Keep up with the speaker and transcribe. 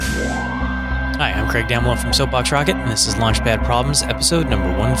Hi, I'm Craig Damlow from Soapbox Rocket, and this is Launchpad Problems, episode number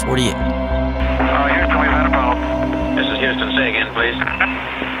 148. Houston, we've had a problem. This is Houston. Say again, please.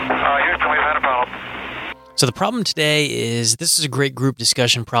 Houston, we've had a problem. So the problem today is, this is a great group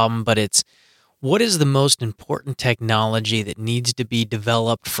discussion problem, but it's, what is the most important technology that needs to be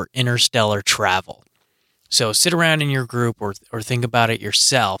developed for interstellar travel? So sit around in your group or think about it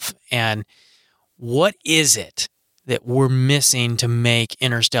yourself, and what is it that we're missing to make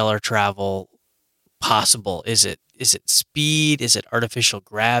interstellar travel possible? Is it speed? Is it artificial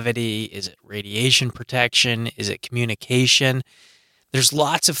gravity? Is it radiation protection? Is it communication? There's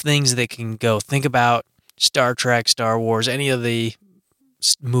lots of things that can go. Think about Star Trek, Star Wars, any of the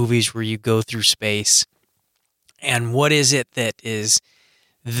movies where you go through space. And what is it that is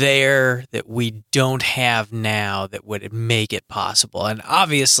there that we don't have now that would make it possible? And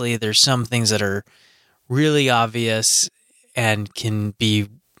obviously there's some things that are really obvious and can be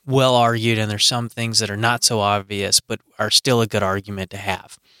well argued, and there's some things that are not so obvious but are still a good argument to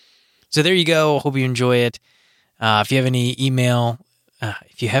have. So there you go. Hope you enjoy it. If you have any emails,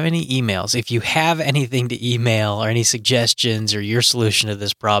 if you have anything to email or any suggestions or your solution to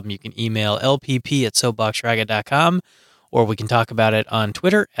this problem, you can email lpp@soapboxrocket.com, or we can talk about it on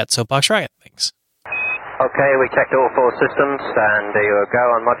Twitter @soapboxrocket. Thanks. Okay, we checked all four systems, and you were go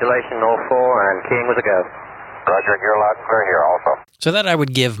on modulation, all four, and keying was a go. Roger, you're loud and clear here also. So that I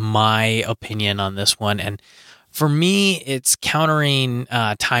would give my opinion on this one, and for me, it's countering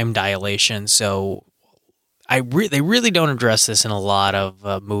time dilation. So they really don't address this in a lot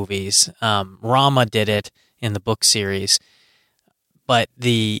of movies. Rama did it in the book series, but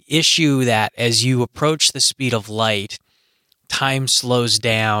the issue that as you approach the speed of light, time slows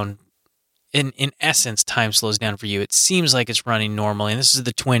down. In essence, time slows down for you. It seems like it's running normally, and this is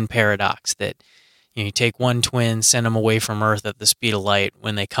the twin paradox that you take one twin, send them away from Earth at the speed of light.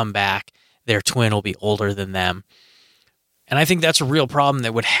 When they come back, their twin will be older than them. And I think that's a real problem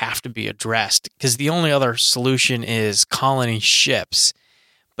that would have to be addressed, because the only other solution is colony ships.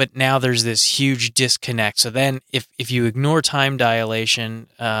 But now there's this huge disconnect. So then if you ignore time dilation,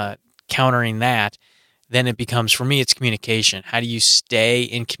 countering that, then it becomes, for me, it's communication. How do you stay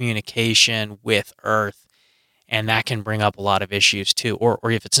in communication with Earth? And that can bring up a lot of issues too. Or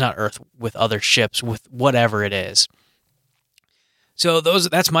if it's not Earth, with other ships, with whatever it is. So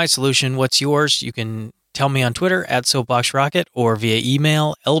that's my solution. What's yours? You can tell me on Twitter @SoapboxRocket or via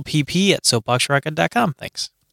email lpp@soapboxrocket.com. Thanks.